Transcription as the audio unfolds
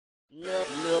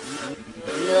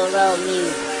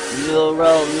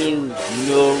Neuro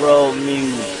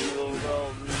Muse.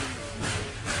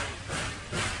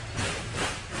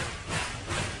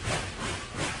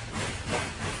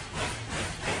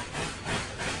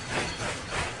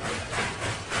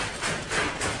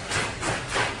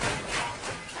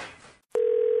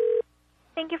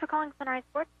 Thank you for calling Sunrise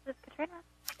Sports. This is Katrina.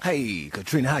 Hey,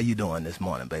 Katrina, how you doing this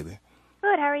morning, baby?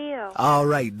 Good, how are you? All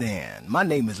right, then. My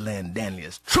name is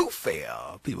Landanius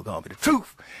Truthfair. People call me the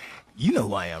Truth. You know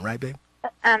who I am, right, baby?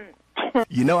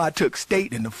 You know I took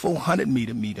state in the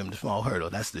 400-meter medium, the small hurdle.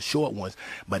 That's the short ones,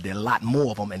 but there are a lot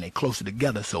more of them, and they're closer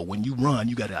together. So when you run,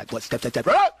 you got to, like, what, step, step, step,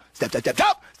 up, step, step, step,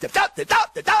 up, step, step, step, step,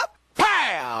 step, step,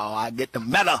 pow! I get the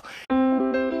medal.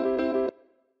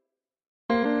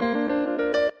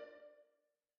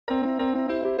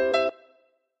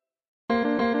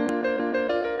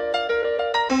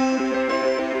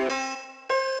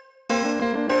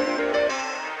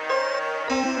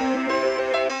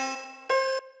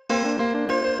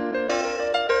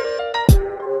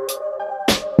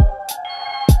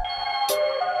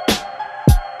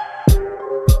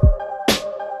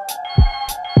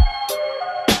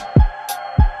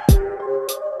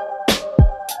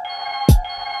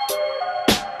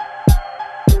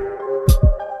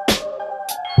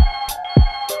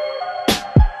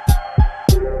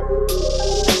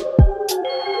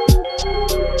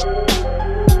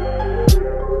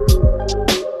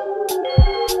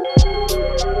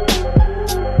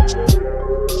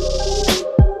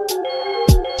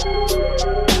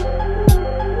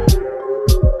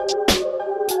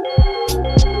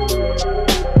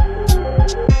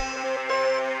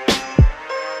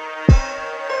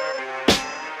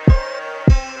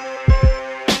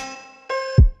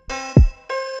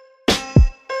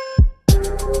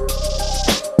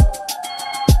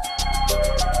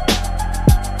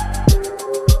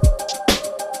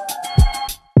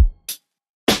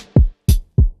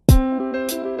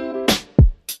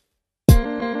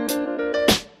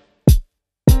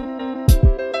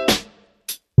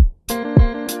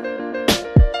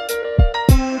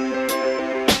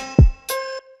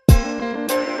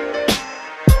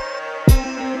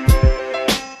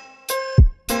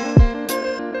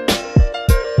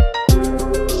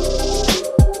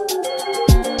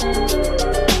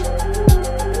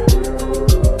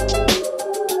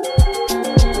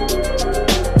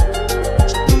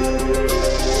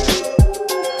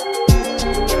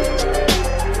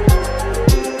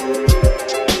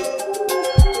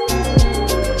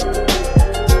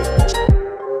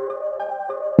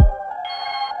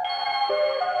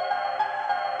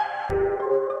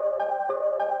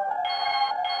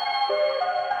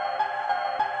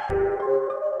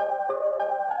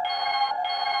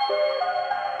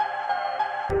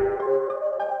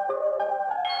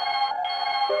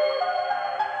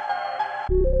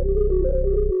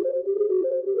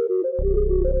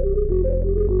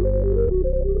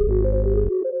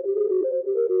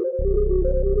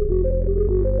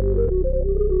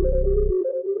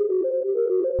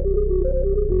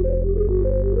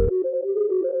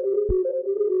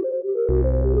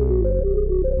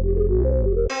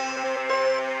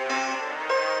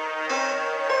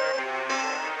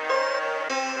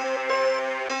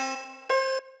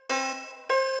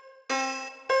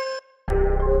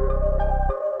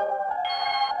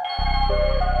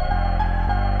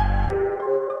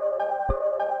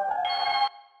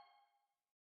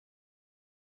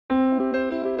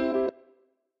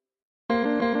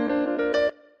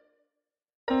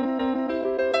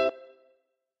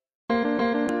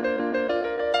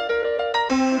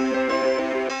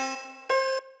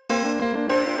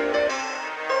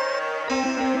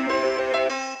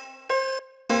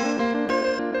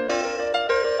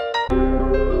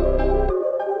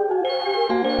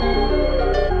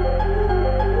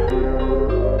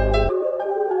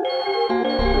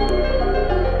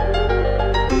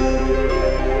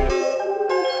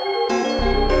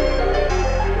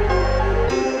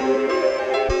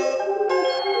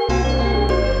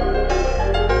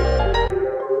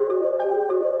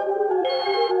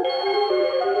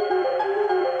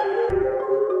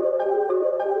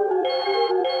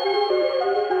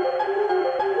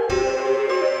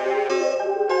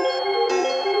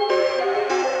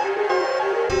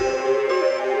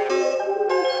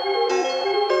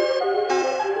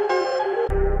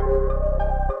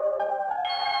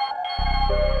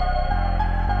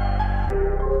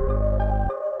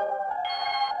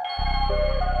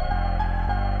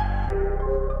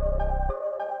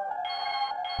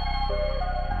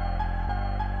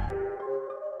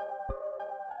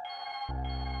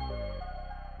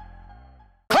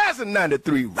 Class of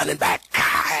 '93, running back.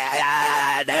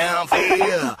 down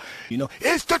feel. You know,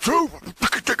 it's the truth.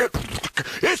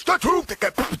 It's the truth.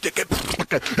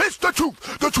 It's the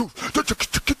truth. The truth.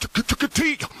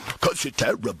 Cause it's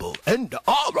terrible. And the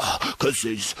aura. Cause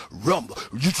it's rumble.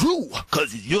 It's true.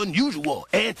 Cause it's unusual.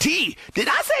 And T. Did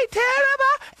I say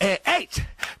terrible? And H.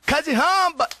 Cause it's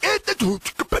humble. It's the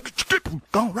truth.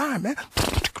 Gonna rhyme, man.